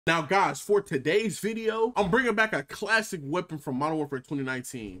Now guys, for today's video, I'm bringing back a classic weapon from Modern Warfare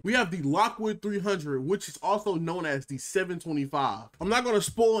 2019. We have the Lockwood 300, which is also known as the 725. I'm not going to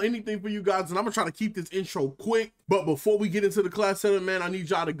spoil anything for you guys, and I'm going to try to keep this intro quick. But before we get into the class setup, man, I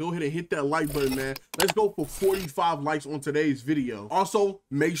need y'all to go ahead and hit that like button, man. Let's go for 45 likes on today's video. Also,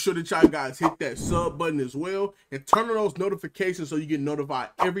 make sure that y'all guys hit that sub button as well and turn on those notifications so you get notified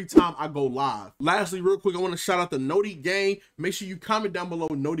every time I go live. Lastly, real quick, I want to shout out the NOTI gang. Make sure you comment down below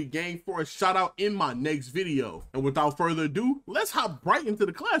NOTI gang for a shout out in my next video. And without further ado, let's hop right into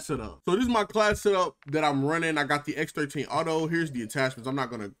the class setup. So this is my class setup that I'm running. I got the X13 auto. Here's the attachments. I'm not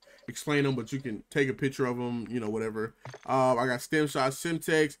going to explain them, but you can take a picture of them, you know, whatever. I got stem shot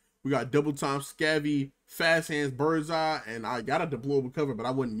Semtex. We got double time Scavvy, fast hands bird's eye, and I got a deployable cover, but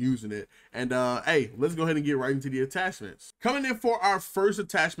I wasn't using it. And hey, let's go ahead and get right into the attachments. Coming in for our first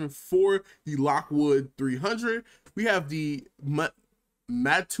attachment for the Lockwood 300, we have the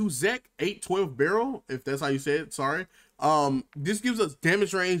MW2 812 barrel, if that's how you say it, sorry. This gives us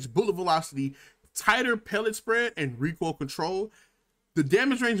damage range, bullet velocity, tighter pellet spread, and recoil control. The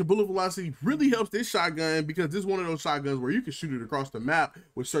damage range and bullet velocity really helps this shotgun because this is one of those shotguns where you can shoot it across the map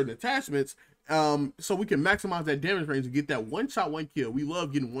with certain attachments. So we can maximize that damage range and get that one shot, one kill. We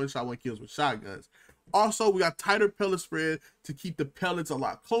love getting one shot, one kills with shotguns. Also, we got tighter pellet spread to keep the pellets a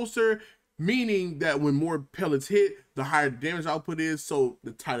lot closer, meaning that when more pellets hit, the higher the damage output is. So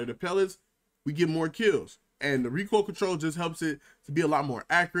the tighter the pellets, we get more kills. And the recoil control just helps it to be a lot more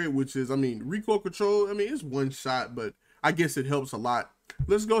accurate, which is, I mean, recoil control, I mean, it's one shot, but I guess it helps a lot.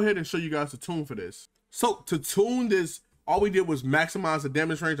 Let's go ahead and show you guys the tune for this. So to tune this, all we did was maximize the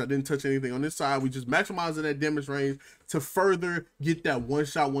damage range. I didn't touch anything on this side. We just maximized that damage range to further get that one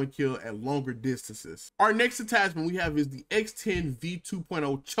shot, one kill at longer distances. Our next attachment we have is the X10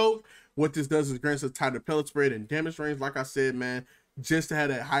 V2.0 choke. What this does is grants us tighter pellet spread and damage range. Like I said, man, just to have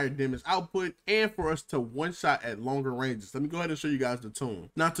that higher damage output and for us to one shot at longer ranges. Let me go ahead and show you guys the tune.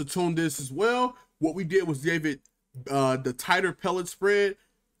 Now to tune this as well, what we did was gave it the tighter pellet spread,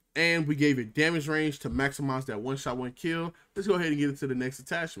 and we gave it damage range to maximize that one shot, one kill. Let's go ahead and get into the next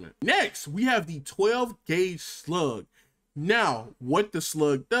attachment. Next, we have the 12 gauge slug. Now, what the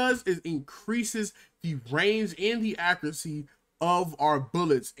slug does is increases the range and the accuracy of our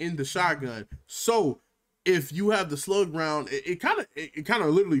bullets in the shotgun. So if you have the slug round, it kind of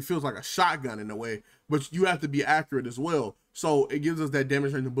literally feels like a shotgun in a way, but you have to be accurate as well. So it gives us that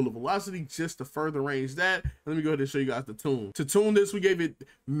damage range and bullet velocity just to further range that. Let me go ahead and show you guys the tune. To tune this, we gave it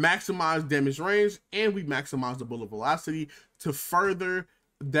maximized damage range and we maximized the bullet velocity to further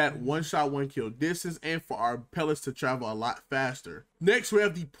that one shot, one kill distance and for our pellets to travel a lot faster. Next, we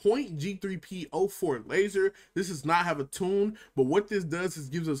have the Point G3P04 laser. This does not have a tune, but what this does is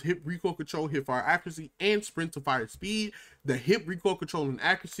gives us hip recoil control, hip fire accuracy, and sprint to fire speed. The hip recoil control and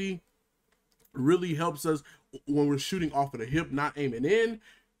accuracy really helps us when we're shooting off of the hip, not aiming in,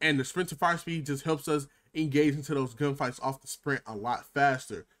 and the sprint to fire speed just helps us engage into those gunfights off the sprint a lot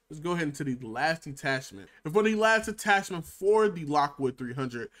faster. Let's go ahead into the last attachment. And for the last attachment for the Lockwood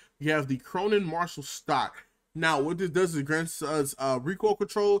 300, we have the Cronin Marshall stock. Now, what this does is it grants us recoil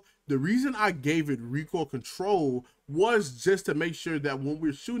control. The reason I gave it recoil control was just to make sure that when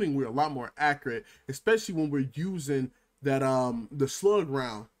we're shooting, we're a lot more accurate, especially when we're using that the slug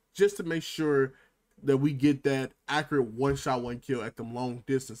round, just to make sure that we get that accurate one shot, one kill at them long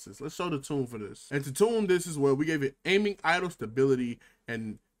distances. Let's show the tune for this. And to tune this as well, we gave it aiming idle stability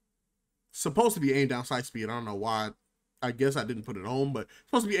and supposed to be aim down sight speed. I don't know why. I guess I didn't put it on, but it's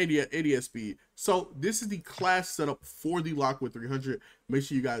supposed to be ADS speed. So this is the class setup for the Lockwood 300. Make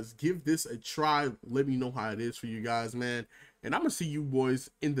sure you guys give this a try. Let me know how it is for you guys, man. And I'm gonna see you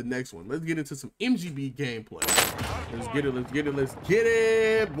boys in the next one. Let's get into some MGB gameplay. Let's get it, let's get it, let's get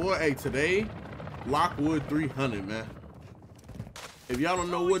it. Boy, hey, today, Lockwood 300, man. If y'all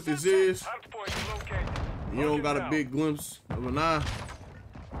don't know what this is, you don't got a big glimpse of an eye.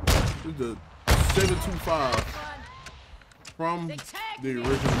 This is the 725 from the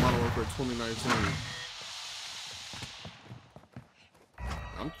original Modern Warfare 2019.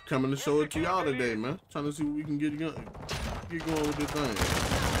 I'm coming to show it to y'all today, man. Trying to see what we can get going with this thing.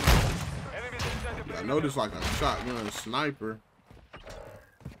 I know this like a shotgun sniper.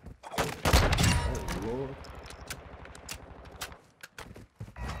 Oh Lord.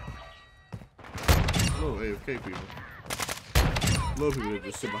 Little AFK people. Love people that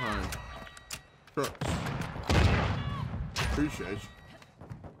just sit behind trucks. Appreciate you.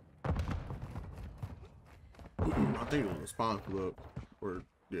 I think it was a spawn club. Or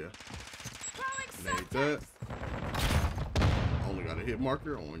yeah. Made that. Only got a hit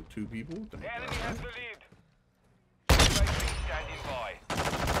marker on 2 people. Thank God.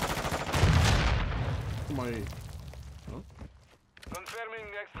 Somebody. Huh? Confirming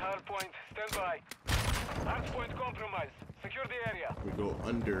next hard point. Stand by. Hard point compromised. Secure the area. We go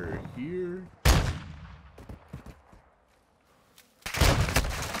under here.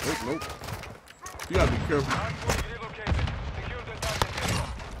 Nope, nope. You gotta be careful. Hard point relocated. Secure the target area.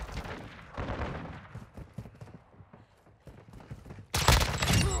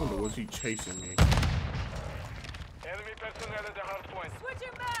 I wonder, was he chasing me? Enemy personnel at the hard point.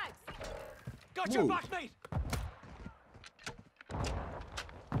 Switching mags! Got your back, mate!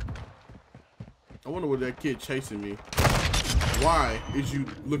 I wonder what that kid chasing me. Why is you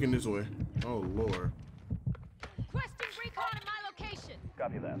looking this way? Oh Lord. Requesting recon in my location.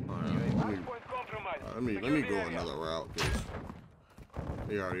 Copy that. Alright, let me go another route, cause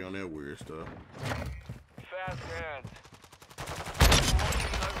they already on that weird stuff. Fast hands.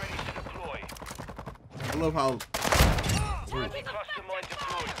 Not ready to deploy. I love how Cluster mine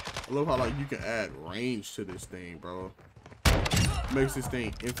deployed. I love how like you can add range to this thing, bro. Makes this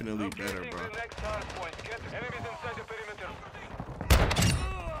thing infinitely better, bro. The next hard point. Get enemies inside the perimeter.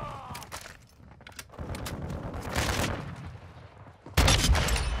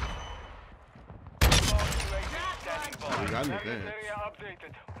 We got an advance. Area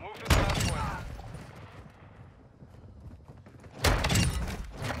updated. Move to the hard point.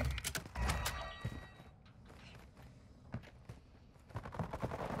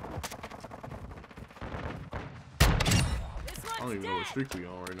 This I don't one's even know what dead. streak we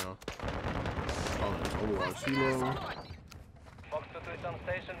on right now. Oh, it's Overwatch Hilo. Fox to Tucson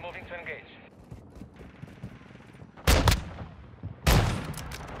station, moving to engage.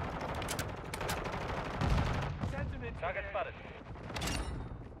 Target spotted.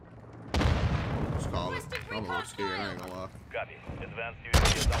 Let's call it. I'm a little scared, I ain't gonna lie. Copy. Advanced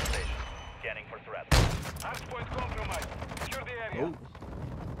UAV is on station. Scanning for threats. Hard point compromised. Secure the area. Oh,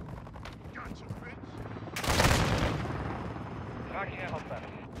 Tracking a hostile.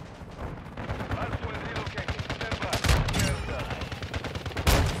 Hard point relocated. Stand by. Well done.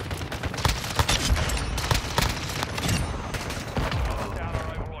 Down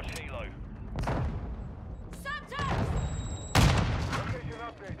our Overwatch helo. Sometimes! Location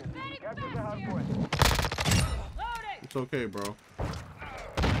updated. Very Capture fast the hard here. point. Loading! it's okay, bro.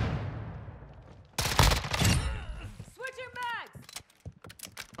 Switching mags!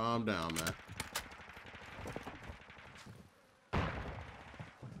 Calm down, man.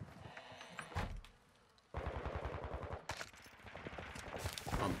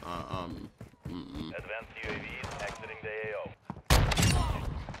 Advanced UAVs exiting the AO.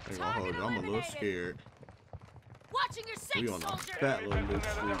 Ain't gonna hold you. I'm a little scared. Watching your six, We on a soldier! fat little bit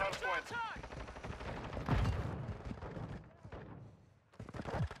Personnel at the streak. hard point.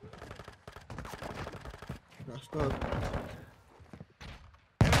 Got stuck.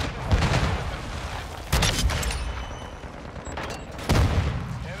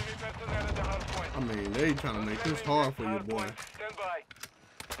 Enemy personnel at the hard point. I mean, they trying to make this hard for you, Hard boy. point. Stand by.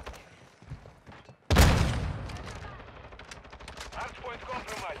 Hard point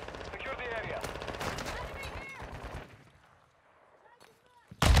compromised. Secure the area.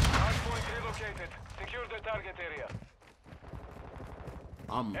 Hard point relocated. Secure the target area.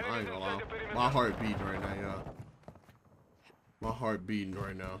 I ain't gonna lie. My heart beating right now, y'all. My heart beating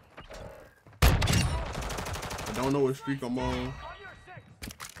right now. I don't know what streak I'm on.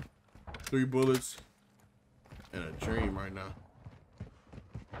 3 bullets and a dream right now.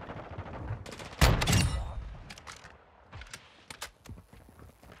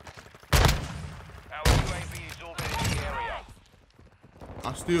 Our UAV is orbiting the area.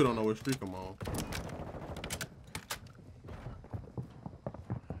 I still don't know what streak I'm on.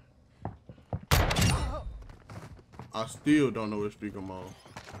 I still don't know what streak I'm on.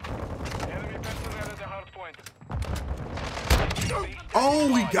 Enemy personnel at the hard point.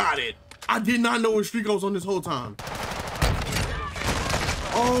 Oh, we got it. I did not know what streak I was on this whole time.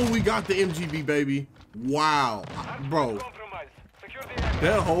 Oh, we got the MGB, baby. Wow. Bro, Compromised. Secure the area.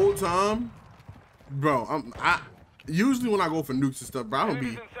 that whole time, bro, I usually when I go for nukes and stuff, bro,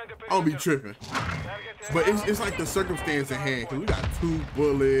 I don't be tripping. But it's like the circumstance at hand, because we got 2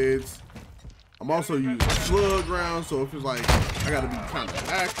 bullets. I'm also using slug rounds, so if it's like I gotta be kind of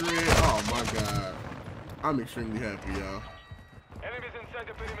accurate. Oh my god, I'm extremely happy, y'all. Enemies inside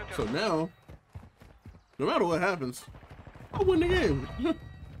the perimeter. So now, no matter what happens, I win the game.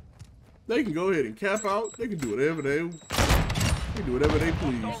 They can go ahead and cap out. They can do whatever they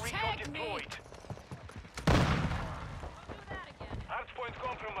please. Recon deployed. Hard point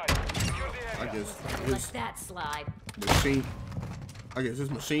compromised. Secure the I area. guess Let his that slide. machine. I guess his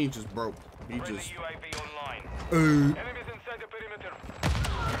machine just broke. He Friendly just. UAV online. Uh, Enemies inside the perimeter.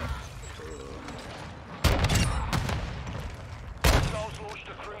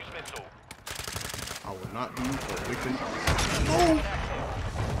 not be a victim. Oh!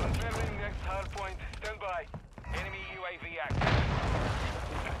 Confirming next hard point. Stand by. Enemy UAV active.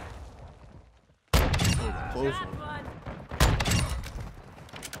 That was a close one.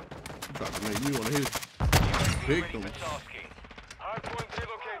 He tried to make me one of his victims. Hard point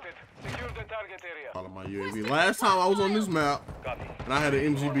relocated. Secure the target area. All of my UAV. Last time I was on this map, and I had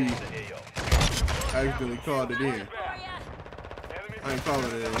an MGB, I accidentally called it in. I ain't calling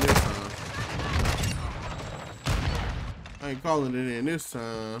it in this time. I ain't calling it in this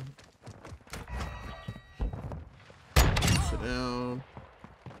time. Sit down.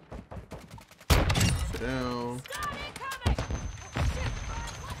 Sit down.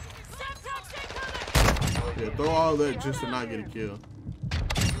 Yeah, throw all that just to not get a kill.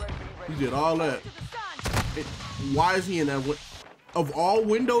 He did all that. Why is he in that? Of all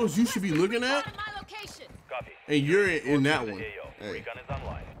windows you should be looking at, and you're in that one. Hey,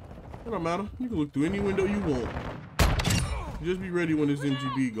 it don't matter. You can look through any window you want. Just be ready when this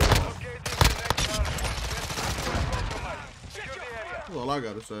MGB goes off. That's all I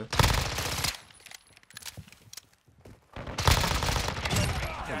gotta say.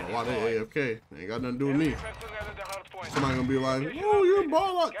 I don't know why they AFK. They ain't got nothing to do with me. Somebody gonna be like, oh, you're a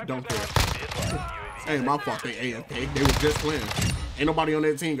baller. Don't care. Ain't my fault they AFK. They was just playing. Ain't nobody on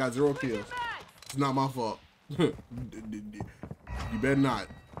that team got 0 kills. It's not my fault. You better not.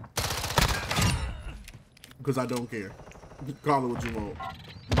 Because I don't care. Call it what you want.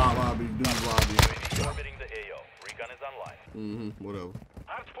 Buy lobby, do lobby. Orbiting the AO. Recon is online. Whatever.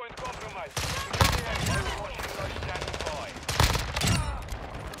 Hard point compromised.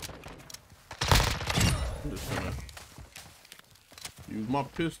 I'm just gonna use my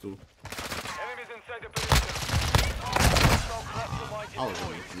pistol. Enemies inside the perimeter. I was on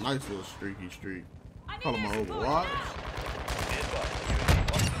a nice little streaky streak. Call him my Overwatch.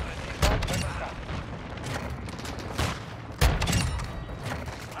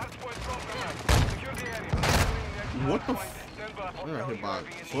 What the f? I got hit by a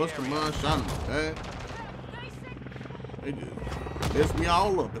cluster mine, shot in my back. They just messed me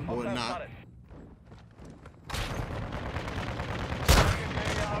all up and boy not.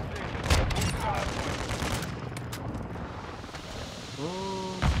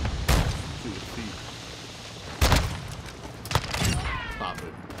 Stop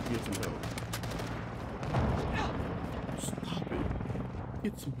it. Get some help. Stop it.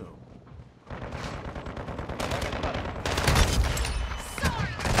 Get some help.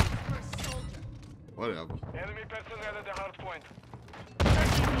 Whatever. Enemy personnel at the hard point.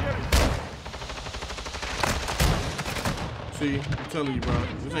 See, I'm telling you, bro.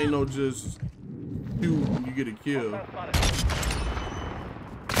 This ain't no just do when you get a kill.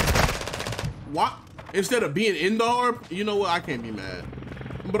 What? Instead of being in the ARP, you know what? I can't be mad.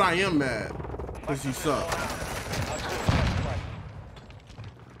 But I am mad. Because he sucks.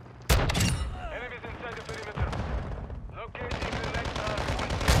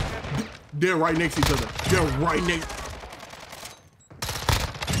 They're right next to each other. They're right next.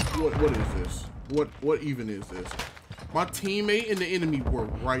 What is this? What even is this? My teammate and the enemy were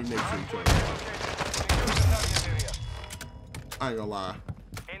right next to each other. I ain't gonna lie.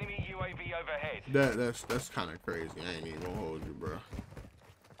 Enemy UAV overhead. That's kind of crazy. I ain't even gonna hold you, bro.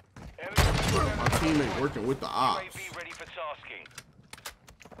 My teammate working with the ops. UAV ready for tasking.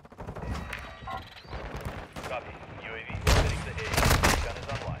 Copy. UAV orbiting the A. Gun is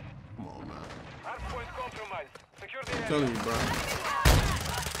online. Come on, man. Hardpoint compromised. Secure the I'm area. telling you, bro.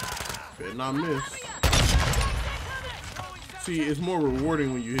 Better not miss. See, it's more rewarding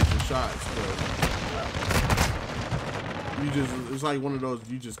when you hit your shots, but it's like one of those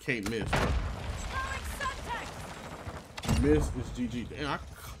you just can't miss, bro. Miss is GG. Damn,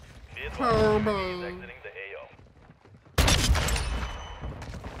 Exiting the AO.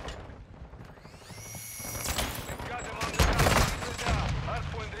 Got him on the ground.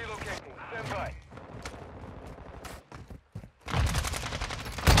 Hardpoint relocating. Stand by.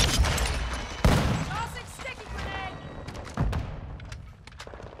 Tossing sticky grenade.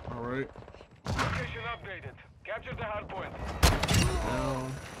 all right. Location updated. Capture the hardpoint.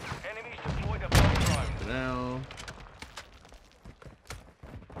 Down, Enemies deployed a bomb drone. down.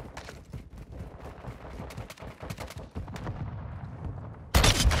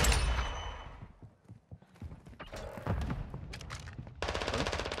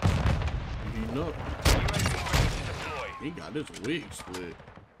 Heating up. He got this wig split.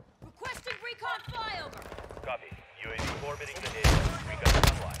 Requesting recon flyover. Copy. UAV orbiting the A. Recon is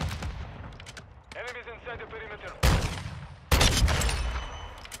online. Enemies inside the perimeter.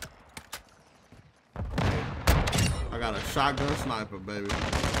 I got a shotgun sniper, baby.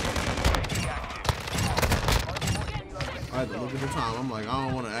 I had to look at the time. I'm like, I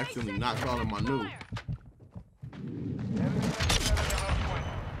don't want to accidentally not call him my new.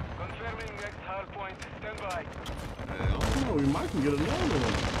 Confirming next hard point. Stand by. Hey, I don't know. We might can get another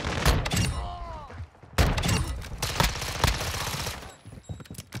one.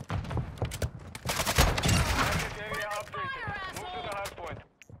 Area updated. Move to the hard point.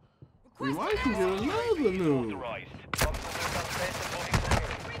 We might can get another new.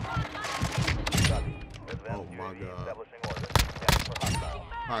 Oh my god.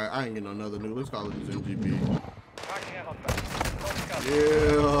 Alright, I ain't getting another new. Let's call it this MGB.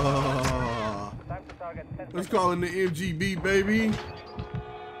 Yeah. Let's call it the MGB, baby.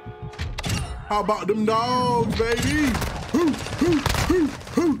 How about them dogs, baby? Hoo, hoo, hoo,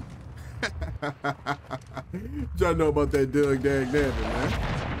 hoo. Y'all know about that Doug Dag Dabbing, man.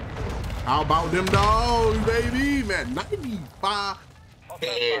 How about them dogs, baby? Man, 95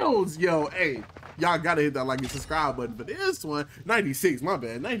 kills. Yo, hey, y'all gotta hit that like and subscribe button for this one. 96, my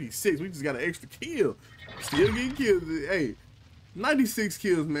bad. 96. We just got an extra kill. Still getting kills. Hey, 96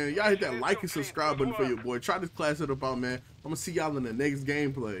 kills, man. Y'all hit that like and subscribe button for your boy. Try this class setup out, man. I'm gonna see y'all in the next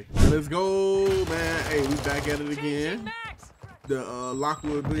gameplay. Let's go, man. Hey, we back at it again. The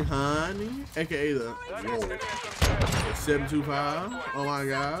Lockwood 300, aka the 725. Oh my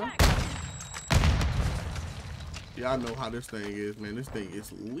god. Y'all know how this thing is, man. This thing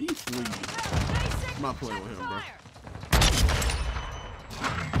is leaf. I'm not playing with him, bro.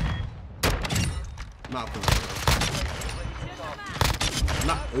 Not playing with him.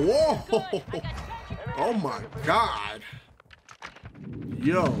 Not. Whoa! Oh my god.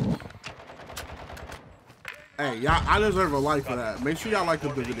 Yo. Hey, y'all, I deserve a like for that. Make sure y'all like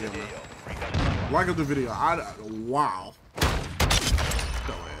up the video, man. Like up the video. Wow. Go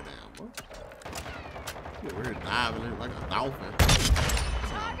ahead, damn, bro. We're here diving in like a dolphin.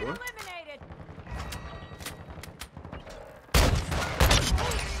 Come on, boy.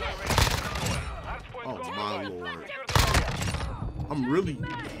 Oh my lord. I'm really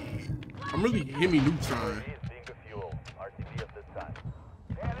Hemi Neutron.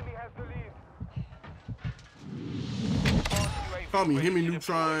 Call me Hemi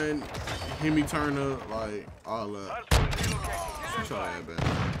Neutron, Hemi Turner, like all that. What y'all at, man?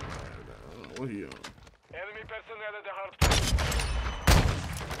 What he on? Enemy personnel at the hard point.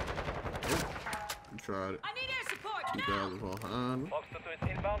 You tried it. I need air support 2,400. Fox-2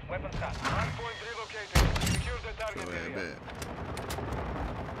 is inbound. Weapons cut. Hard point relocated. Secure the target area. Bad.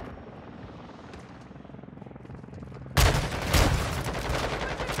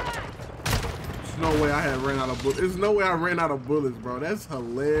 There's no way I had ran out of bullets. There's no way I ran out of bullets, bro. That's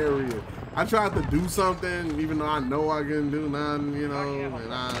hilarious. I tried to do something, even though I know I couldn't do nothing, you know, and what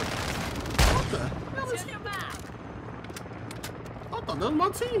the hell is he? I thought that was my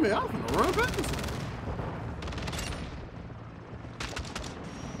teammate. I was gonna run past him.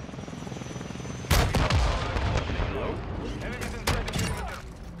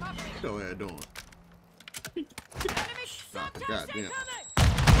 Go ahead, doing. Stop it, goddamn.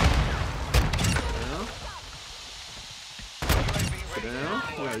 Sit down.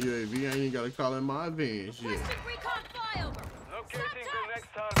 Well, UAV, I ain't gotta call in my advantage yet.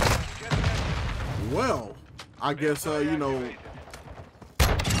 Well, I guess, you know,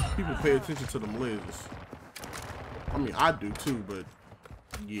 people pay attention to them lasers. I mean, I do too, but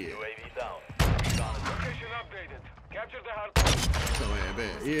yeah. UAV down. Location updated. Capture the hard point. So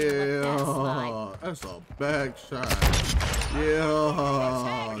bad. Yeah, that's a back shot.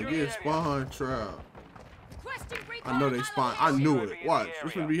 Yeah, get spawn trap. I know they spawn. I knew it. Watch.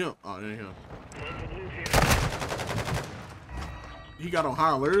 This gonna be him. Oh, it ain't him. He got on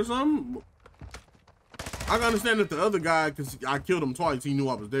high alert or something? I can understand that the other guy, because I killed him twice, he knew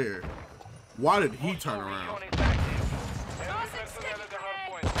I was there. Why did he turn around?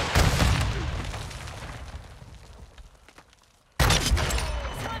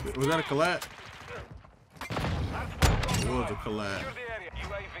 Was that a collab? It was a collab.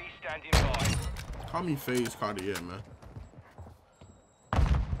 Call me FaZe Cartier, man.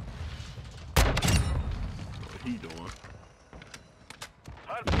 What he doing?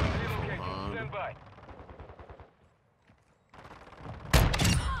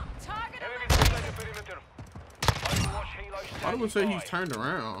 I would say he's turned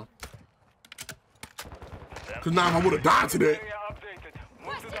around. Cause now I would have died today.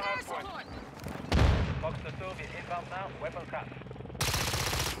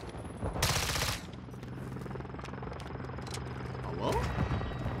 Hello?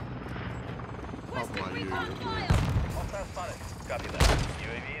 Off my UAV. Copy that.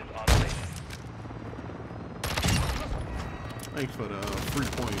 UAV is on station. Thanks for the 3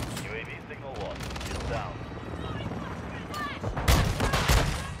 points. UAV signal 1 is down.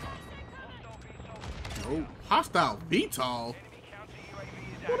 Oh, hostile VTOL.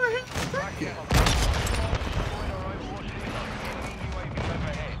 What the heck is that guy?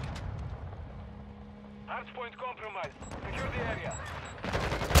 Hardpoint compromised. Secure the area.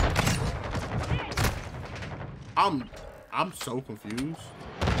 I'm so confused.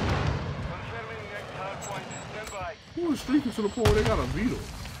 Confirming next hardpoint. Stand by. Who is streaking to the point where they got a Beetle?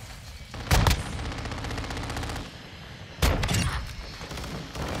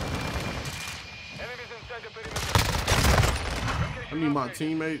 Enemies inside the perimeter. I need my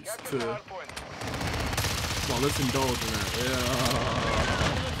teammates to. Come on, let's indulge in that. Yeah.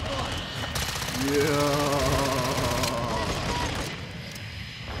 Yeah.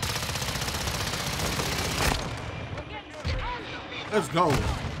 Let's go. Get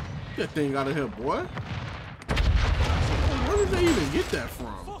that thing out of here, boy. Where did they even get that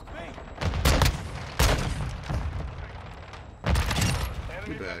from?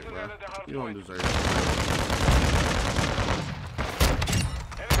 Get back, bro. You don't deserve it.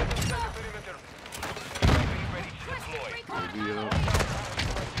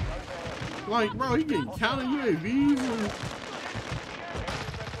 Like, bro, he getting counter UAVs.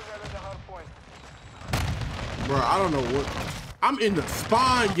 Bro, I don't know what. I'm in the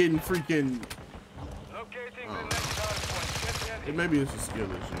spine getting freaking. Maybe it's a skill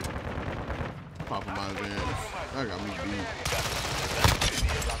issue. Popping my advance. That got me beat.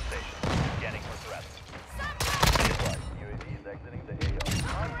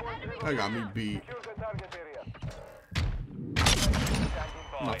 That got me beat.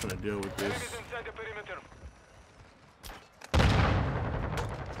 I'm not gonna deal with this.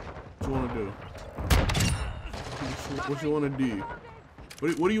 What you wanna do? What you wanna do?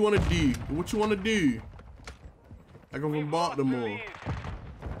 What do you wanna do? What you wanna do? Like I'm from Baltimore.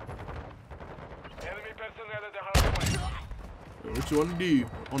 What you wanna do?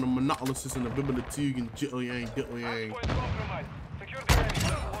 On the monopolist and the WhosImmortal and Jittly Dittly.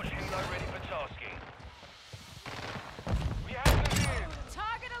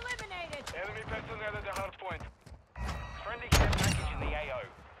 Target eliminated. Enemy personnel at the hard point. Friendly care package in the AO.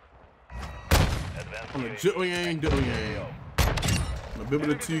 On the Jittly Dittly. On the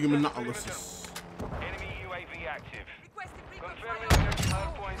WhosImmortal and monopolist. Enemy UAV active. Confirming next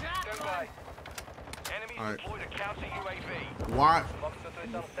hard point. Stand by. Enemy deployed a counter UAV. Why?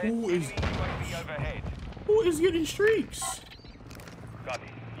 UAV overhead. Who is getting streaks? Copy.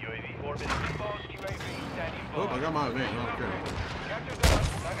 UAV orbiting. Exposed UAV standing by. Oh, I got my event. I don't care. Capture the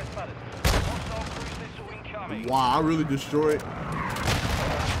target spotted. Hostile cruise missile incoming. Wow, I really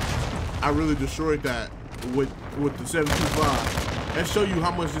destroyed that with the 725. That show you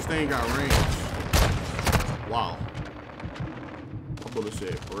how much this thing got range. Wow. My bullet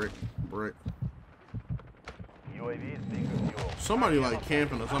said brick. UAV is being refueled. Somebody like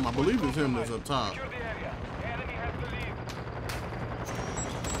camping or something. I believe it's him that's up top. Secure the area. Enemy has the lead.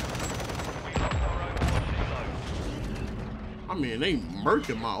 We lost our overwatch. I mean, they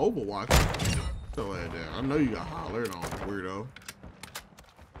murking my Overwatch. So that down. I know you got high alert on, weirdo.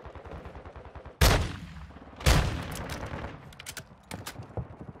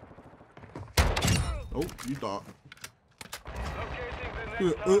 Oh, you thought.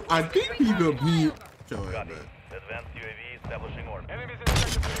 I think he's a beat. Show that back. Advanced UAV establishing order. Enemies in the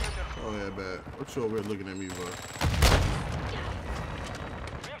perimeter. Oh yeah, bad. What's you over here looking at me for?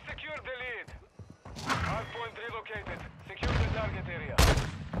 We've secured the lead. Hardpoint relocated. Secure the target area.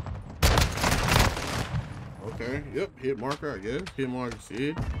 Okay, yep, hit marker, I guess. Hit marker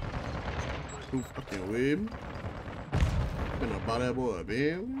said. Who fucking with me? Finna buy that boy a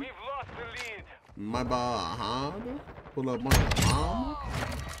bin. We've lost the lead. My buy a Honda. Pull up my mama.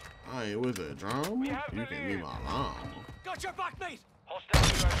 I ain't with the drama. You can be my llama. Got your back, mate! Hostile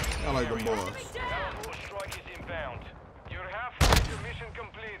UAV. I like them boys. Our strike is inbound. You're halfway to mission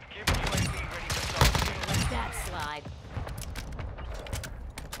complete. Keep UAV ready for target. Let that slide.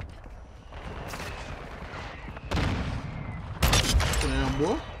 Damn,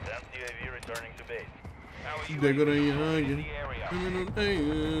 boy. Advanced UAV returning to base. They go to your hugging.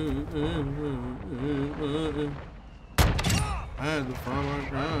 I had to find my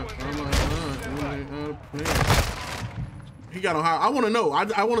grind, He got on high. I want to know.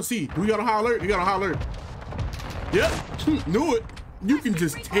 I want to see. Do we got a high alert? You got a high alert. Yep. Knew it. You can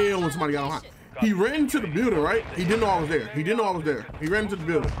just tell when somebody got on high. He ran into the building, right? He didn't know I was there. He didn't know I was there. He ran into the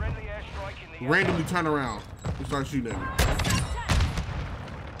building. Randomly turned around and started shooting at me.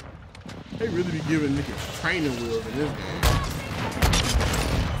 They really be giving niggas training wheels in this game.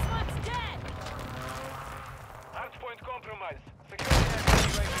 Hardpoint compromised. Secure the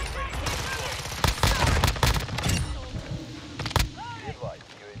UAV ready to deploy. Be advised,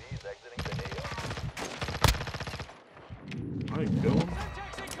 UAV is exiting the AO. him.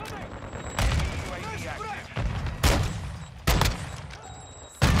 UAV active.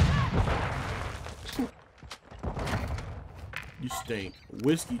 You stink.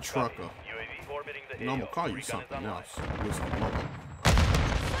 Whiskey trucker. UAV orbiting the No, I'm AO. gonna call you Recon is something online. else. Whiskey mama.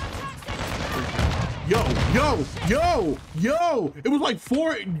 Yo! It was like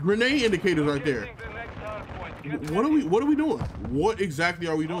 4 grenade indicators right there. Using the next hard point. What are we doing? What exactly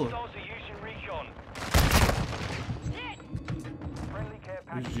are we doing? Hostiles are using recon. Friendly care It's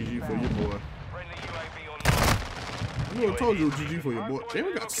package GG for inbound. your boy. Friendly UAV online. I knew I told you it was GG for your boy. Damn,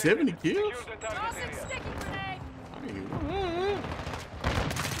 we got 70 kills? Secure the target Tossing area. sticky grenade. I ain't even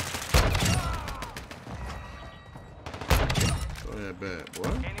Go ahead, bad boy.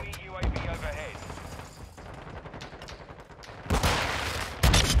 Enemy UAV overhead.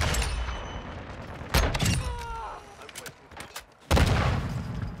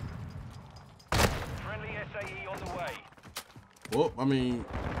 Friendly SAE on the way. Well, I mean,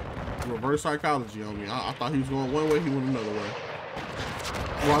 reverse psychology on me. I thought he was going one way, he went another way.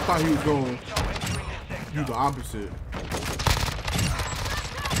 Well, I thought he was going So entering the sector. do the opposite.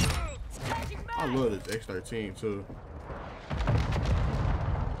 Changing I mag. love this X13 too.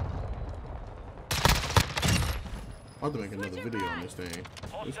 I have to make another video on this thing.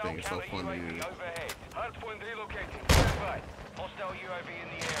 This thing is so Hostile fun to counter-UAV use. overhead. Hardpoint relocating. Stand by. Hostile UAV in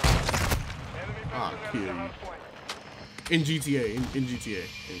the area. Enemy Ah, personnel at kill the you. hardpoint. In GTA, in GTA.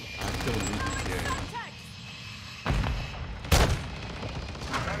 I kill him in GTA.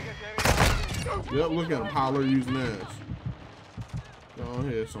 Target area. Yep, look at him, Holler using ass. Go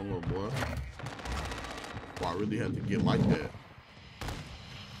ahead, some little boy. Well, I really had to get like that.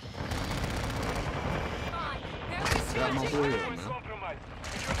 Got my boy up, man. Compromise.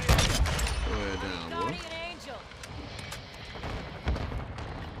 Secure the area. Go ahead down, boy. Guardian angel.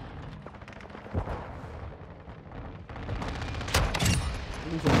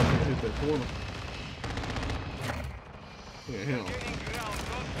 Who's on to hit that corner? Look at him. Gaining ground.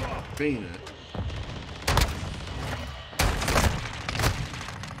 Don't stop. Fiending.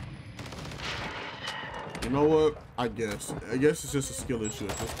 You know what? I guess it's just a skill issue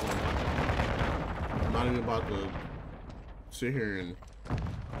at this point. I'm not even about to sit here and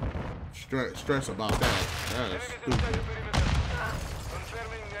stress about that. That is Enemy inside the stupid. perimeter.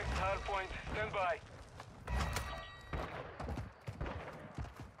 Confirming next hardpoint. Stand by.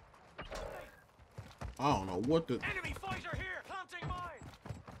 I don't know what the. Enemy fighter here! Planting mine!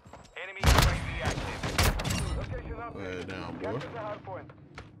 Enemy UAV active. Location up. Lay it down, boy. Capture the hardpoint.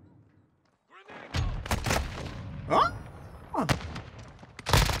 Huh?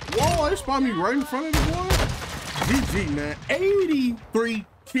 Whoa, they spawned me right in front of the boy. GG, man. 83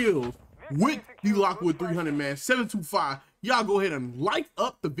 kills with the Lockwood 300, man. 725. Y'all go ahead and like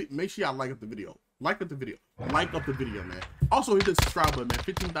up the video. Make sure y'all like up the video. Like up the video. Like up the video, man. Also, hit the subscribe button, man.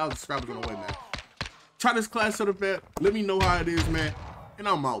 15,000 subscribers on the way, man. Try this class setup, man. Let me know how it is, man. And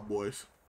I'm out, boys.